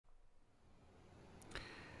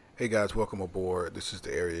Hey guys, welcome aboard. This is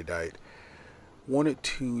the Erudite. Wanted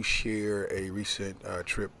to share a recent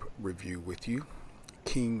trip review with you.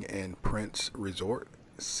 King and Prince Resort,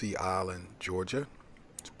 Sea Island, Georgia.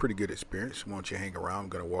 It's a pretty good experience. Why don't you hang around? I'm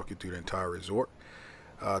going to walk you through the entire resort.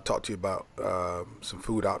 Talk to you about some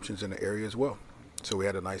food options in the area as well. So we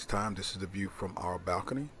had a nice time. This is the view from our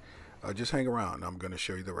balcony. Just hang around. I'm going to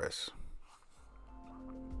show you the rest.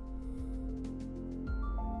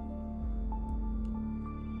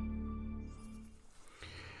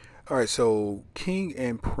 All right, so King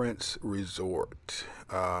and Prince Resort,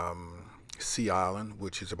 Sea Island,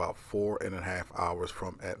 which is about 4.5 hours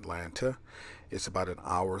from Atlanta. It's about an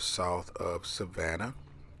hour south of Savannah.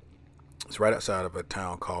 It's right outside of a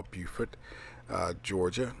town called Beaufort,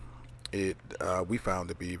 Georgia. It We found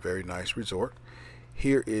to be a very nice resort.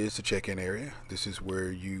 Here is the check-in area. This is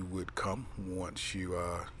where you would come once you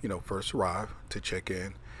first arrive to check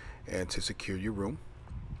in and to secure your room.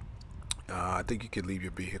 I think you could leave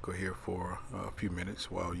your vehicle here for a few minutes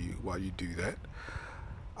while you do that.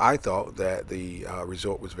 I thought that the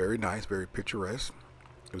resort was very nice, very picturesque.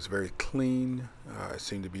 It was very clean. It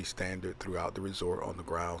seemed to be standard throughout the resort on the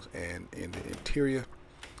grounds and in the interior.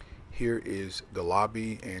 Here is the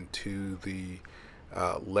lobby, and to the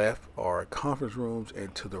left are conference rooms,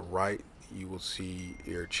 and to the right you will see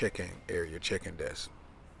your check-in area, check-in desk.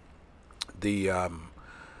 The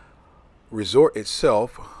resort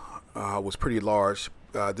itself was pretty large.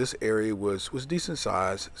 This area was decent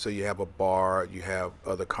size. So you have a bar, you have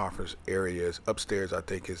other conference areas. Upstairs, I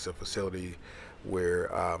think, is a facility where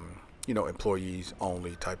employees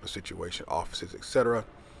only type of situation, offices, etc.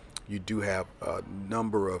 You do have a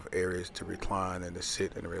number of areas to recline and to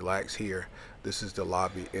sit and relax here. This is the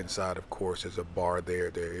lobby. Inside, of course, is a bar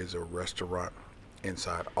there. There is a restaurant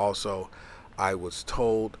inside. Also, I was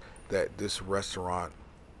told that this restaurant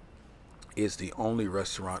is the only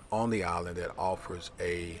restaurant on the island that offers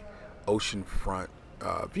a oceanfront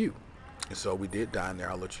view. And so we did dine there.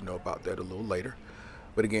 I'll let you know about that a little later.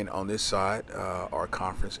 But again, on this side are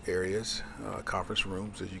conference areas, conference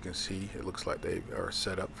rooms. As you can see, it looks like they are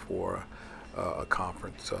set up for a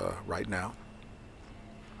conference right now.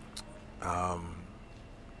 Um,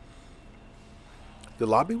 the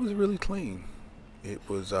lobby was really clean. It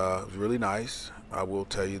was really nice. I will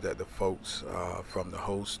tell you that the folks from the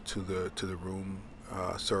host to the room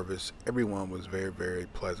service, everyone was very, very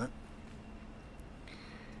pleasant.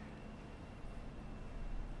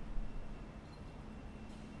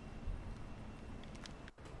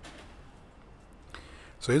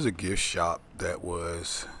 So here's a gift shop that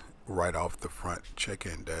was right off the front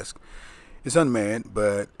check-in desk. It's unmanned,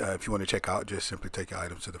 but if you want to check out, just simply take your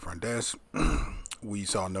items to the front desk. We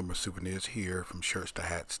saw a number of souvenirs here, from shirts to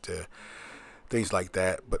hats to things like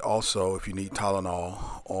that. But also, if you need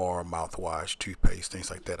Tylenol or mouthwash, toothpaste,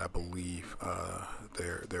 things like that, I believe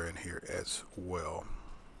they're in here as well.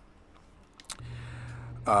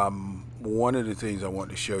 One of the things I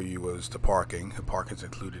wanted to show you was the parking. The parking is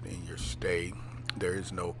included in your stay. There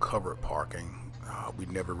is no covered parking. We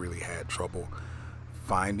never really had trouble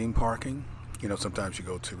finding parking. Sometimes you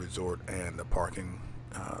go to a resort and the parking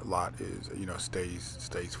lot is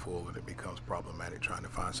stays full, and it becomes problematic trying to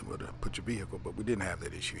find somewhere to put your vehicle. But we didn't have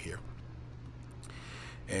that issue here,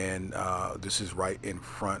 and this is right in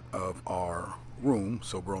front of our room.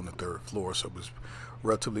 So we're on the third floor, so it was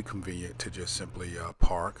relatively convenient to just simply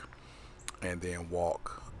park and then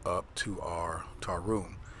walk up to our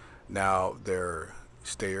room. Now there are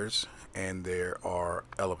stairs and there are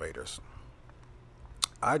elevators.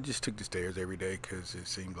 I just took the stairs every day because it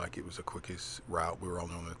seemed like it was the quickest route. We were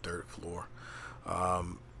only on the third floor.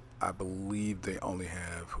 Um, I believe they only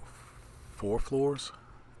have 4 floors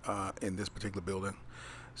in this particular building.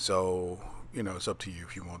 So, it's up to you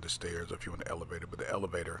if you want the stairs or if you want the elevator. But the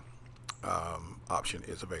elevator option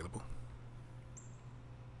is available.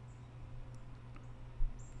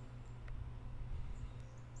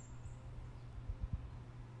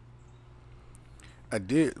 I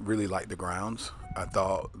did really like the grounds. I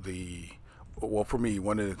thought well, for me,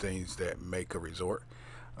 one of the things that make a resort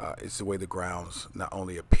is the way the grounds not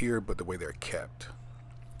only appear, but the way they're kept.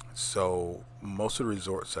 So most of the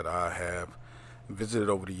resorts that I have visited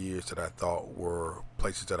over the years that I thought were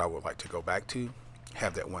places that I would like to go back to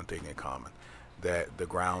have that one thing in common, that the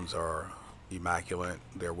grounds are immaculate,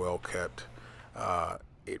 they're well kept.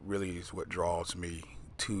 It really is what draws me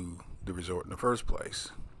to the resort in the first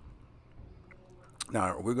place.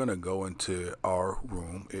 Now we're going to go into our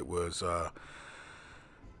room. It was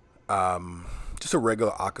just a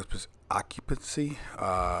regular occupancy.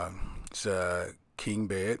 It's a king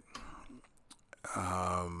bed.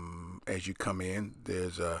 As you come in,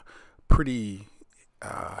 there's a pretty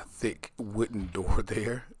thick wooden door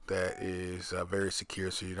there that is very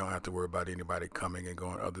secure, so you don't have to worry about anybody coming and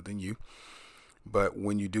going other than you. But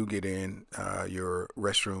when you do get in, your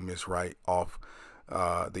restroom is right off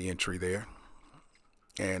the entry there.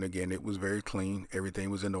 And again, it was very clean. Everything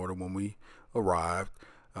was in order when we arrived.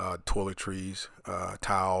 Toiletries,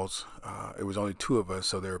 towels. It was only two of us,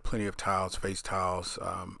 so there were plenty of towels, face towels,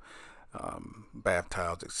 bath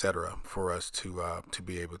towels, etc., for us to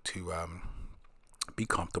be able to be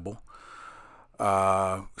comfortable.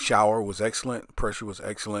 Shower was excellent. Pressure was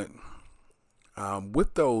excellent.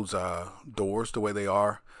 With those doors the way they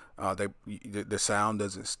are, the sound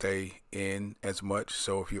doesn't stay in as much.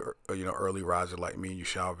 So if you're early riser like me and you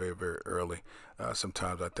shower very, very early,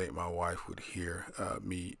 sometimes I think my wife would hear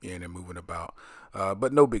me in and moving about,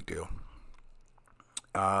 but no big deal.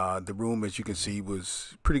 The room, as you can see,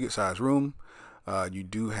 was pretty good sized room. You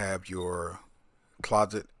do have your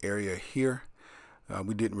closet area here.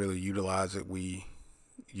 We didn't really utilize it. We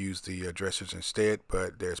used the dressers instead,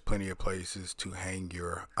 but there's plenty of places to hang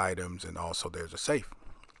your items, and also there's a safe.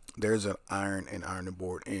 There's an ironing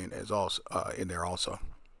board in there also.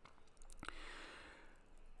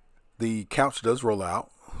 The couch does roll out,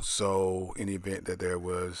 so in the event that there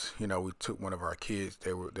was, we took one of our kids,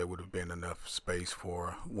 there would have been enough space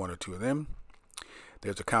for one or two of them.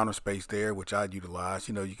 There's a counter space there, which I'd utilize.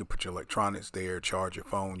 You can put your electronics there, charge your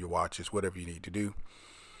phone, your watches, whatever you need to do.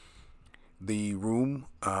 The room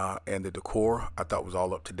and the decor I thought was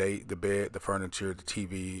all up to date. The bed, the furniture, the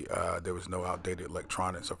TV, there was no outdated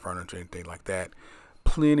electronics or furniture, anything like that.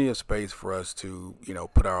 Plenty of space for us to,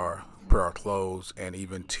 put our clothes, and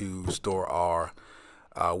even to store our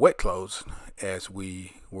wet clothes as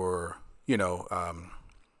we were,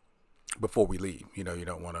 before we leave. You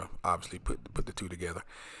don't want to obviously put the two together.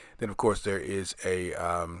 Then of course there is a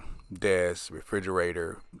desk,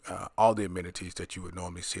 refrigerator, all the amenities that you would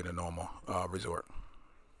normally see in a normal resort.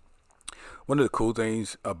 One of the cool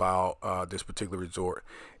things about this particular resort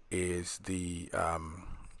is the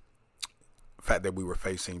fact that we were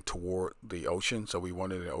facing toward the ocean, so we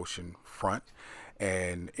wanted an ocean front,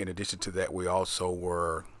 and in addition to that, we also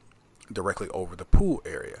were directly over the pool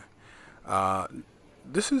area.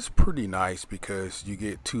 This is pretty nice because you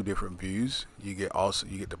get two different views. You get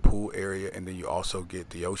the pool area, and then you also get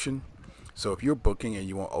the ocean. So if you're booking and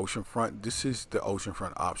you want oceanfront, this is the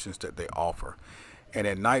oceanfront options that they offer. And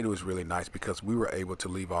at night it was really nice because we were able to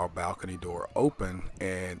leave our balcony door open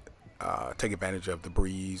and take advantage of the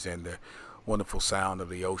breeze and the wonderful sound of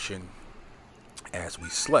the ocean as we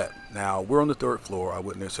slept. Now we're on the 3rd floor. I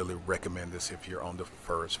wouldn't necessarily recommend this if you're on the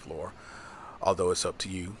 1st floor, although it's up to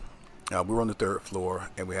you. We were on the 3rd floor,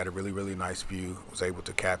 and we had a really, really nice view. Was able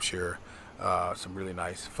to capture some really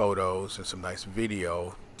nice photos and some nice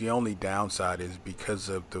video. The only downside is because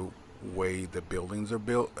of the way the buildings are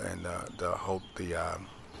built and the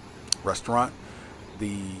restaurant.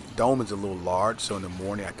 The dome is a little large, so in the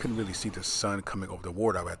morning I couldn't really see the sun coming over the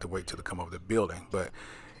water. I would have to wait till it come over the building. But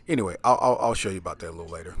anyway, I'll show you about that a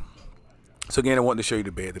little later. So again, I wanted to show you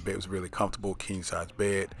the bed. The bed was really comfortable, king size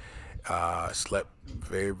bed. Slept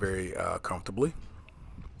very, very comfortably.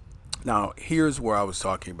 Now here's where I was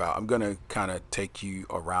talking about. I'm gonna kind of take you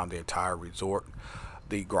around the entire resort.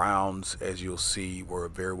 The grounds, as you'll see, were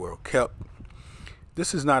very well kept.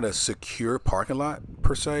 This is not a secure parking lot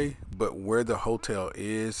per se, but where the hotel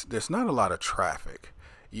is, there's not a lot of traffic.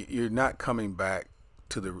 You're not coming back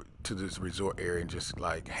to this resort area and just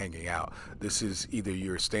like hanging out. This is either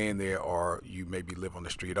you're staying there or you maybe live on the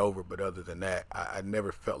street over, but other than that, I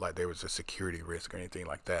never felt like there was a security risk or anything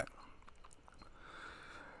like that.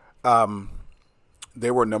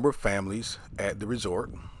 There were a number of families at the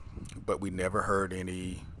resort, but we never heard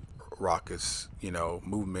any raucous,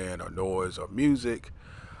 movement or noise or music.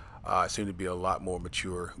 It seemed to be a lot more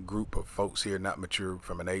mature group of folks here, not mature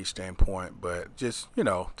from an age standpoint, but just,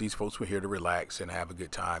 these folks were here to relax and have a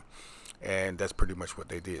good time. And that's pretty much what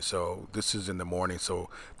they did. So this is in the morning, so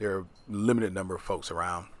there are a limited number of folks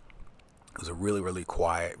around. It was a really, really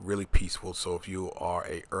quiet, really peaceful. So if you are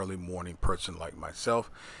a early morning person like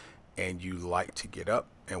myself and you like to get up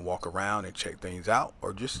and walk around and check things out,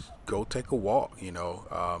 or just go take a walk,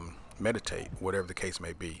 meditate, whatever the case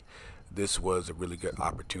may be, this was a really good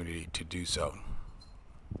opportunity to do so.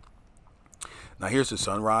 Now here's the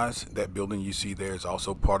sunrise. That building you see there is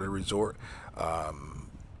also part of the resort.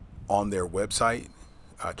 On their website,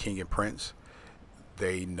 King and Prince,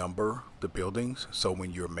 they number the buildings, so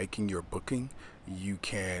when you're making your booking, you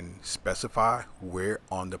can specify where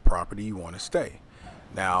on the property you want to stay.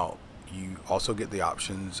 Now you also get the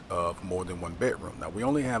options of more than one bedroom. Now we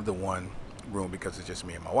only have the one room because it's just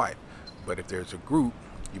me and my wife, but if there's a group,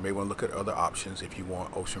 You may want to look at other options. If you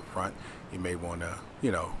want oceanfront, you may want to,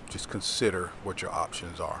 just consider what your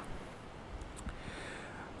options are.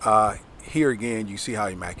 Here again, you see how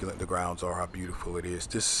immaculate the grounds are, how beautiful it is.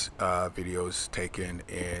 This video is taken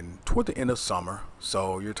toward the end of summer,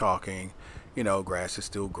 so you're talking, grass is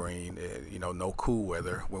still green, no cool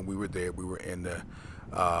weather. When we were there, we were in the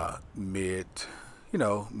mid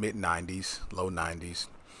 90s, low 90s,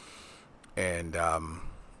 and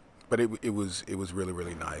but it was really,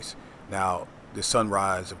 really nice. Now the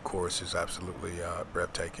sunrise, of course, is absolutely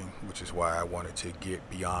breathtaking, which is why I wanted to get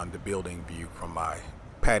beyond the building view from my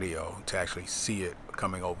patio to actually see it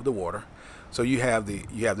coming over the water. So you have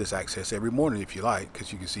this access every morning if you like,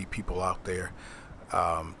 because you can see people out there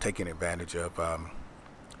taking advantage of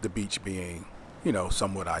the beach being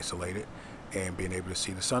somewhat isolated and being able to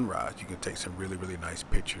see the sunrise. You can take some really, really nice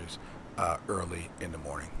pictures early in the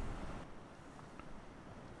morning.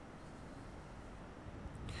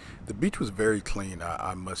 The beach was very clean,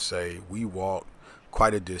 I must say. We walked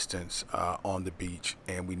quite a distance on the beach,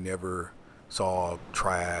 and we never saw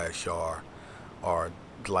trash or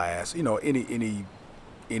glass,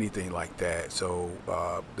 anything like that. So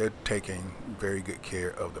they're taking very good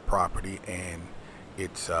care of the property and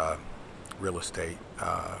its real estate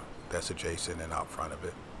that's adjacent and out front of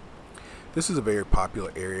it. This is a very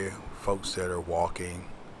popular area. Folks that are walking,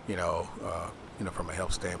 from a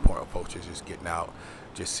health standpoint, folks are just getting out,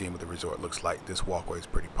 just seeing what the resort looks like. This walkway is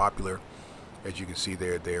pretty popular. As you can see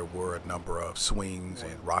there were a number of swings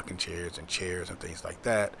and rocking chairs and chairs and things like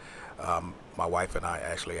that. My wife and I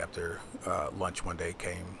actually, after lunch one day,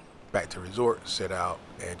 came back to the resort, sat out,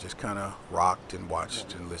 and just kind of rocked and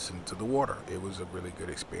watched and listened to the water. It was a really good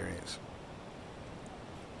experience.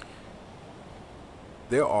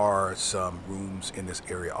 There are some rooms in this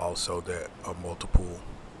area also that are multiple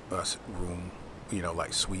room,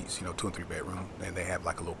 like suites, 2 and 3 bedroom, and they have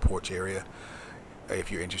like a little porch area.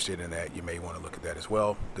 If you're interested in that, you may want to look at that as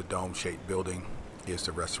well. The dome-shaped building is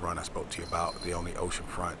the restaurant I spoke to you about, the only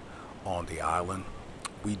oceanfront on the island.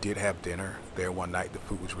 We did have dinner there one night. The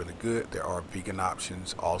food was really good. There are vegan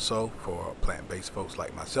options also for plant-based folks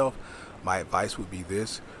like myself. My advice would be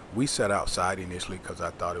this: we sat outside initially because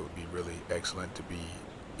I thought it would be really excellent to be,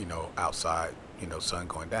 outside, sun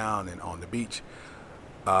going down and on the beach.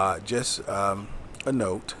 Just a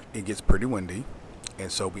note, it gets pretty windy.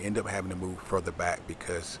 And so we end up having to move further back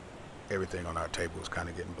because everything on our table was kind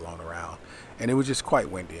of getting blown around. And it was just quite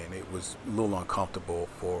windy, and it was a little uncomfortable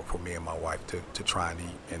for me and my wife to try and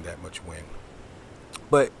eat in that much wind.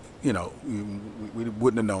 But, we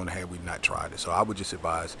wouldn't have known had we not tried it. So I would just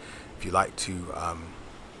advise, if you like to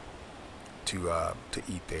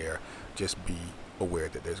eat there, just be aware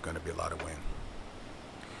that there's going to be a lot of wind.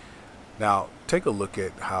 Now, take a look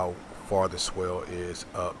at how far the swell is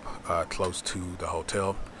up close to the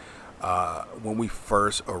hotel. When we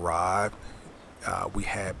first arrived, we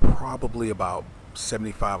had probably about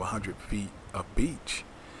 75-100 feet of beach,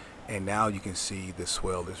 and now you can see the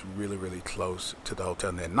swell is really, really close to the hotel,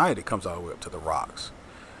 and at night it comes all the way up to the rocks.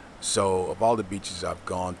 So of all the beaches I've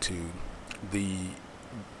gone to, the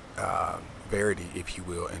verity, if you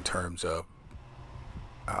will, in terms of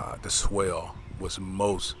the swell was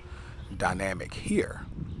most dynamic here.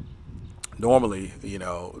 Normally,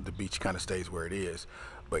 the beach kind of stays where it is,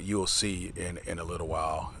 but you'll see in a little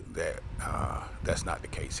while that that's not the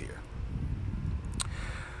case here.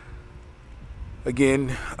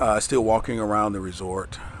 Again, still walking around the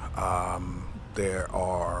resort, there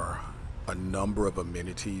are a number of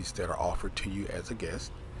amenities that are offered to you as a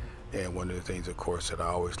guest. And one of the things, of course, that I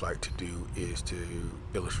always like to do is to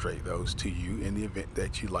illustrate those to you in the event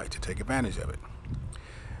that you like to take advantage of it.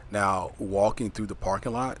 Now, walking through the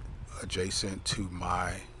parking lot adjacent to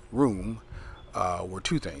my room were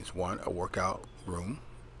two things. One, a workout room,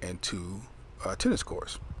 and two, tennis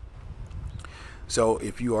courts. So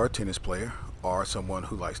if you are a tennis player or someone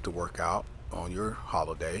who likes to work out on your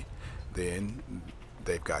holiday, then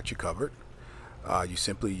they've got you covered. You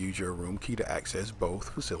simply use your room key to access both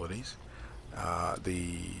facilities.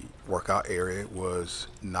 The workout area was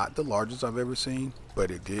not the largest I've ever seen, but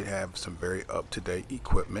it did have some very up-to-date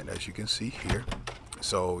equipment, as you can see here.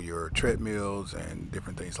 So your treadmills and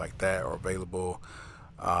different things like that are available.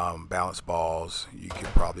 Balance balls, you could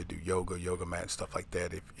probably do yoga mat, stuff like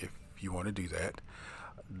that if you want to do that.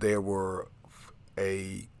 There were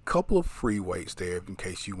a couple of free weights there in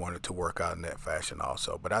case you wanted to work out in that fashion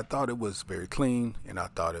also, but I thought it was very clean and I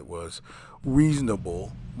thought it was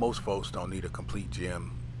reasonable. Most folks don't need a complete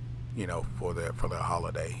gym, for their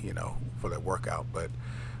holiday, for their workout, but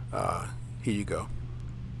here you go.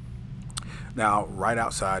 Now, right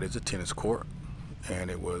outside is a tennis court, and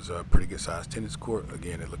it was a pretty good sized tennis court.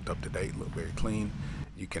 Again, it looked up to date, looked very clean.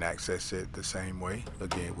 You can access it the same way,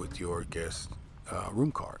 again, with your guest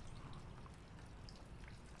room card.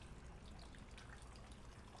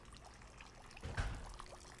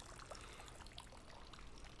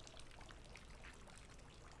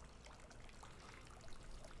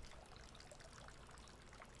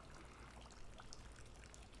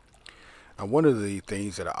 One of the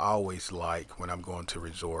things that I always like when I'm going to a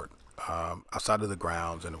resort, outside of the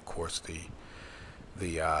grounds and of course the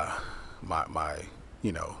my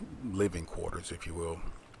living quarters, if you will,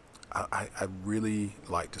 I really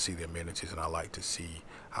like to see the amenities, and I like to see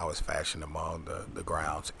how it's fashioned among the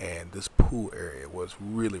grounds. And this pool area was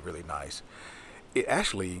really, really nice. It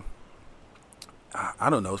actually, I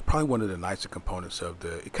don't know, it's probably one of the nicer components of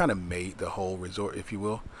it kind of made the whole resort, if you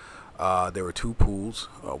will. There were two pools,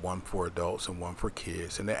 one for adults and one for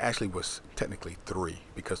kids, and there actually was technically three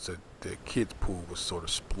because the kids pool was sort of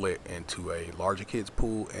split into a larger kids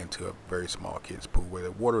pool and to a very small kids pool where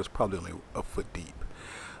the water was probably only a foot deep.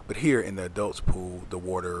 But here in the adults pool, the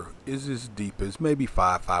water is as deep as maybe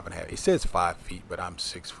 5.5. It says 5 feet, but I'm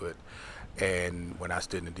 6 foot. And when I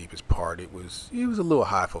stood in the deepest part, it was a little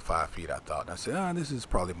high for 5 feet, I thought. And I said, this is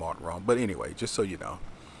probably marked wrong. But anyway, just so you know.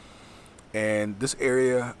 And this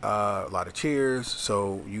area, a lot of chairs,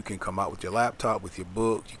 so you can come out with your laptop, with your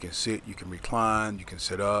book. You can sit, you can recline, you can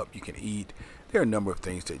sit up, you can eat. There are a number of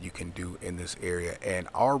things that you can do in this area. And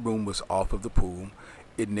our room was off of the pool.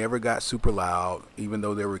 It never got super loud, even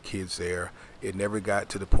though there were kids there. It never got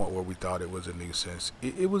to the point where we thought it was a nuisance.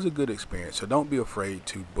 It was a good experience. So don't be afraid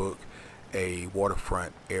to book a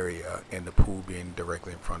waterfront area and the pool being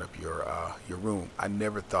directly in front of your room. I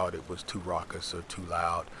never thought it was too raucous or too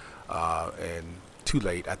loud and too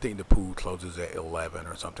late. I think the pool closes at 11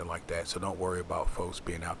 or something like that. So don't worry about folks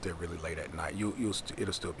being out there really late at night.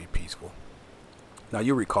 It'll still be peaceful. Now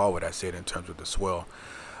you'll recall what I said in terms of the swell.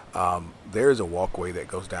 There is a walkway that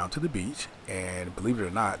goes down to the beach, and believe it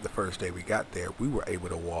or not, the first day we got there, we were able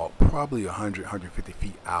to walk probably 150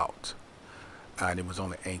 feet out, and it was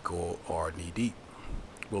only ankle or knee deep.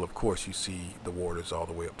 Well, of course, you see the waters all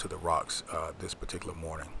the way up to the rocks this particular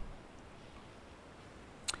morning.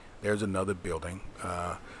 There's another building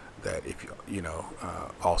that if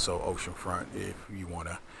also Oceanfront, if you want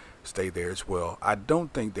to stay there as well. I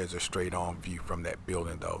don't think there's a straight on view from that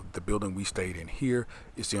building though. The building we stayed in here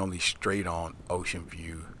is the only straight on ocean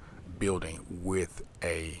view building with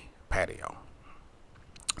a patio.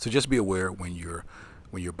 So just be aware when you're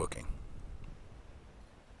booking.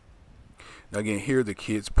 Now again, here are the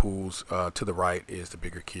kids pools. To the right is the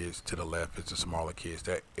bigger kids. To the left is the smaller kids.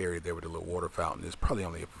 That area there with the little water fountain is probably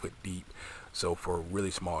only a foot deep. So for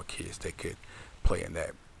really small kids, they could play in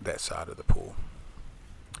that side of the pool.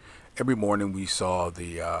 Every morning we saw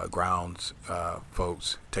the grounds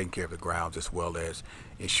folks taking care of the grounds, as well as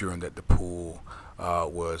ensuring that the pool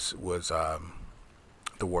was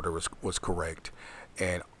the water was correct.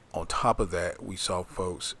 And on top of that, we saw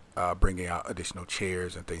folks bringing out additional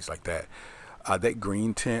chairs and things like that. That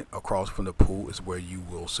green tent across from the pool is where you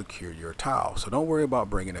will secure your towels. So don't worry about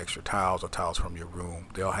bringing extra towels or towels from your room.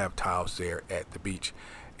 They'll have towels there at the beach.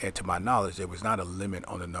 And to my knowledge, there was not a limit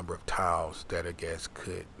on the number of towels that a guest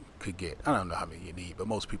could get. I don't know how many you need, but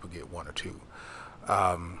most people get one or two.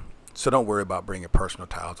 So don't worry about bringing personal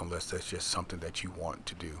towels unless that's just something that you want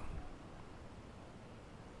to do.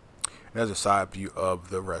 There's a side view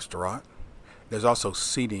of the restaurant. There's also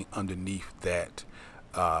seating underneath that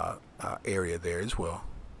area there as well.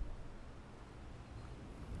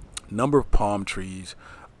 Number of palm trees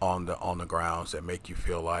on the grounds that make you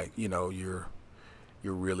feel like you're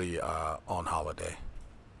really on holiday.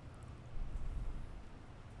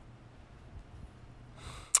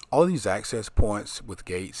 All of these access points with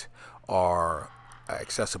gates are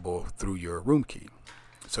accessible through your room key.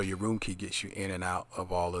 So your room key gets you in and out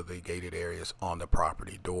of all of the gated areas on the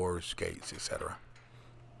property, doors, gates, etc.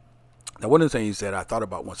 Now, one of the things that I thought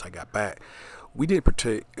about once I got back, we did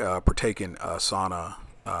partake in a sauna,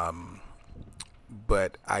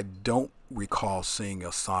 but I don't recall seeing a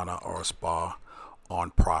sauna or a spa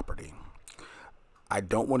on property. I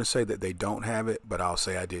don't want to say that they don't have it, but I'll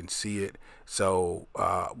say I didn't see it. So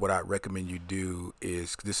what I recommend you do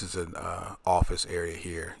is, this is an office area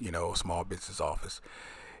here, a small business office.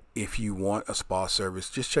 If you want a spa service,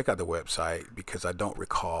 just check out the website, because I don't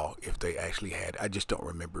recall if they actually had. I just don't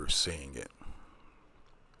remember seeing it.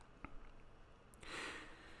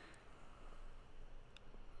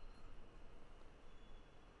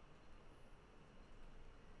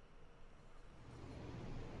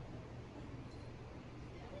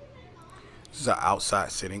 This is an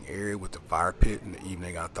outside sitting area with the fire pit in the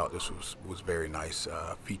evening. I thought this was very nice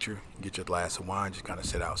feature. Get your glass of wine, just kind of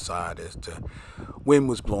sit outside as the wind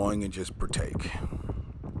was blowing and just partake.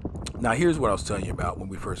 Now here's what I was telling you about when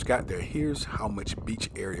we first got there. Here's how much beach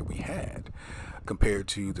area we had compared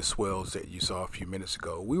to the swells that you saw a few minutes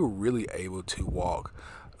ago. We were really able to walk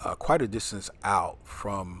quite a distance out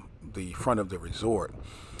from the front of the resort,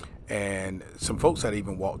 and some folks had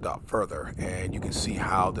even walked out further, and you can see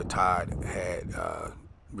how the tide had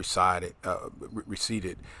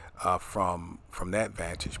receded from that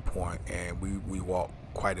vantage point, and we walked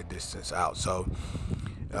quite a distance out. So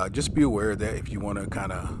just be aware that if you want to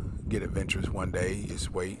kind of get adventurous one day,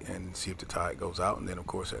 just wait and see if the tide goes out, and then of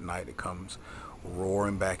course at night it comes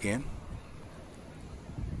roaring back in.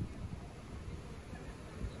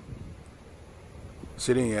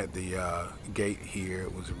 Sitting at the gate here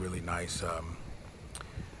was a really nice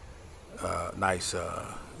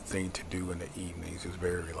thing to do in the evenings. It was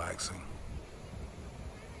very relaxing.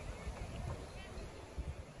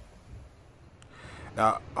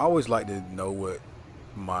 Now I always like to know what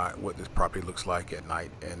this property looks like at night,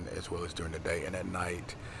 and as well as during the day. And at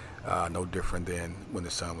night, no different than when the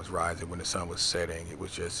sun was rising. When the sun was setting, it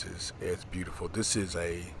was just as beautiful. This is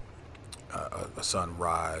a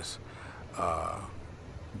sunrise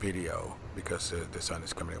video because the sun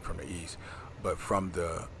is coming in from the east, but from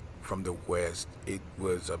the west, it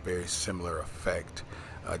was a very similar effect,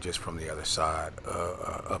 just from the other side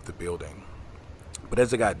of the building. But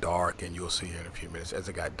as it got dark, and you'll see here in a few minutes, as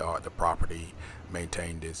it got dark, the property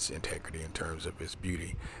maintained its integrity in terms of its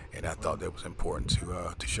beauty, and I thought that was important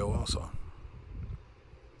to show also.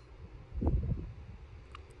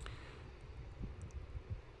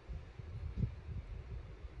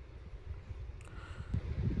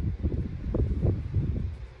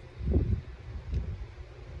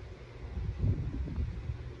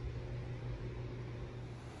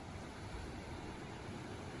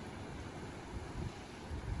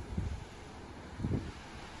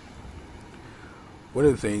 One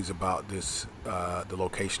of the things about this, the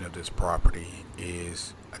location of this property,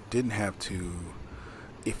 is I didn't have to.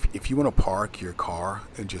 If you want to park your car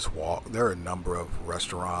and just walk, there are a number of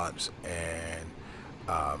restaurants and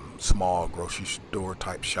small grocery store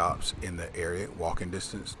type shops in the area, walking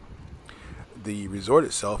distance. The resort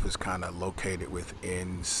itself is kind of located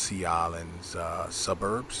within Sea Island's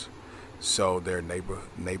suburbs, so there are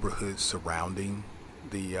neighborhoods surrounding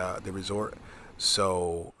the resort.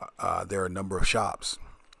 So there are a number of shops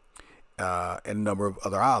and a number of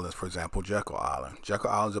other islands. For example, Jekyll Island. Jekyll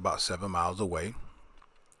Island is about 7 miles away,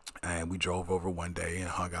 and we drove over one day and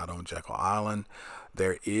hung out on Jekyll Island.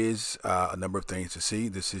 There is a number of things to see.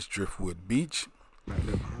 This is Driftwood Beach.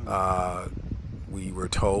 We were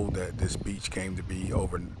told that this beach came to be,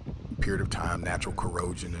 over a period of time, natural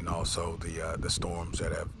corrosion and also the storms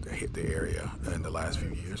that have hit the area in the last few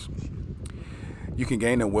years. You can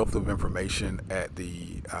gain a wealth of information at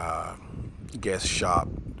the guest shop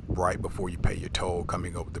right before you pay your toll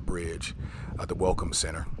coming over the bridge, the Welcome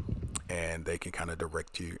Center, and they can kind of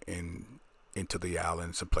direct you into the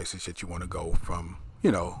islands and places that you want to go, from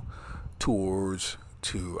tours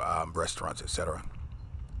to restaurants, etc.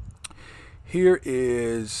 Here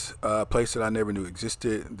is a place that I never knew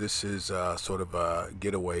existed. This is sort of a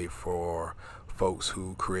getaway for folks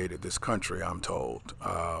who created this country, I'm told.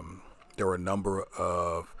 There were a number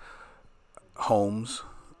of homes,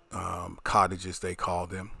 cottages they call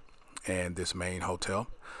them, and this main hotel,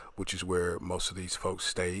 which is where most of these folks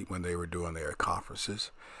stayed when they were doing their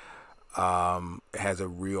conferences. It has a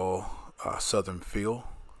real southern feel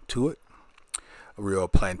to it, a real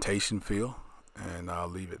plantation feel, and I'll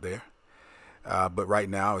leave it there. But right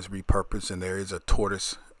now it's repurposed, and there is a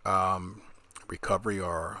tortoise recovery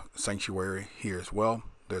or sanctuary here as well.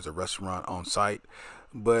 There's a restaurant on site,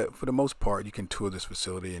 but for the most part, you can tour this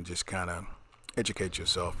facility and just kind of educate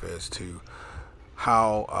yourself as to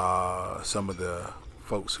how some of the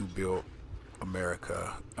folks who built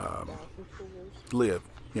America live,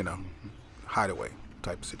 hideaway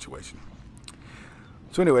type of situation.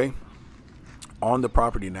 So anyway, on the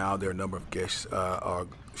property now, there are a number of guest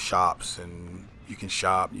shops, and you can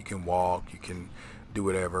shop, you can walk, you can do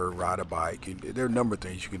whatever, ride a bike. There are a number of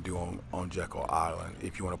things you can do on Jekyll Island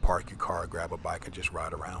if you want to park your car, grab a bike, and just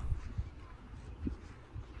ride around.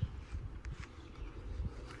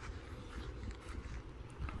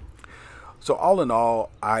 So all in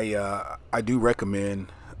all, I do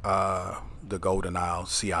recommend the Golden Isle,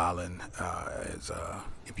 Sea Island, as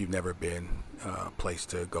if you've never been a place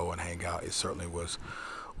to go and hang out. It certainly was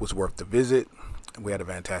worth the visit. We had a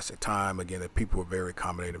fantastic time. Again, the people were very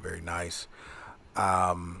accommodating, very nice.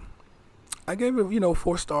 I gave it,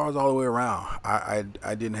 4 stars all the way around. I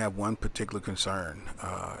didn't have one particular concern.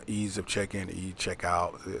 Ease of check-in, ease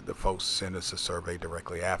check-out. The folks sent us a survey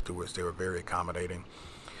directly afterwards. They were very accommodating.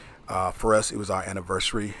 For us, it was our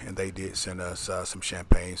anniversary, and they did send us some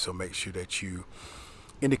champagne. So make sure that you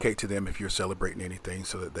indicate to them if you're celebrating anything,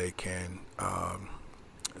 so that they can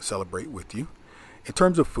celebrate with you. In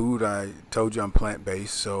terms of food, I told you I'm plant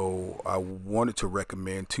based, so I wanted to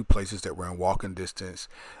recommend two places that were in walking distance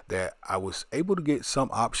that I was able to get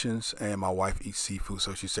some options, and my wife eats seafood,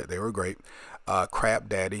 so she said they were great. Crab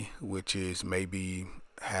Daddy, which is maybe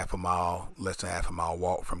half a mile, less than half a mile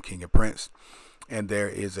walk from King and Prince. And there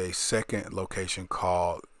is a second location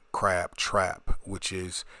called Crab Trap, which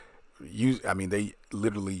is they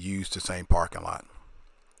literally use the same parking lot.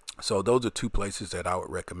 So those are two places that I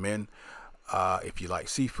would recommend. If you like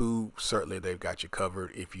seafood, certainly they've got you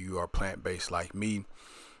covered. If you are plant-based like me,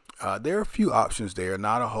 there are a few options there.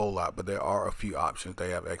 Not a whole lot, but there are a few options. They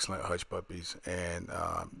have excellent hush puppies and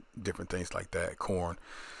different things like that, corn,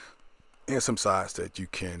 and some sides that you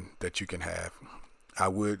can have. I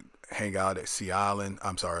would hang out at Sea Island.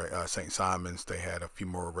 I'm sorry, St. Simon's. They had a few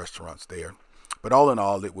more restaurants there, but all in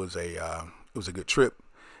all, it was a good trip,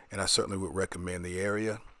 and I certainly would recommend the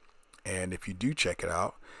area. And if you do check it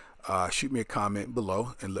out, shoot me a comment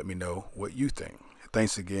below and let me know what you think.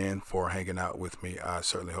 Thanks again for hanging out with me. I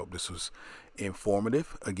certainly hope this was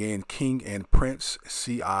informative. Again, King and Prince,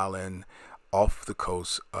 Sea Island, off the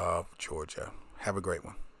coast of Georgia. Have a great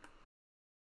one.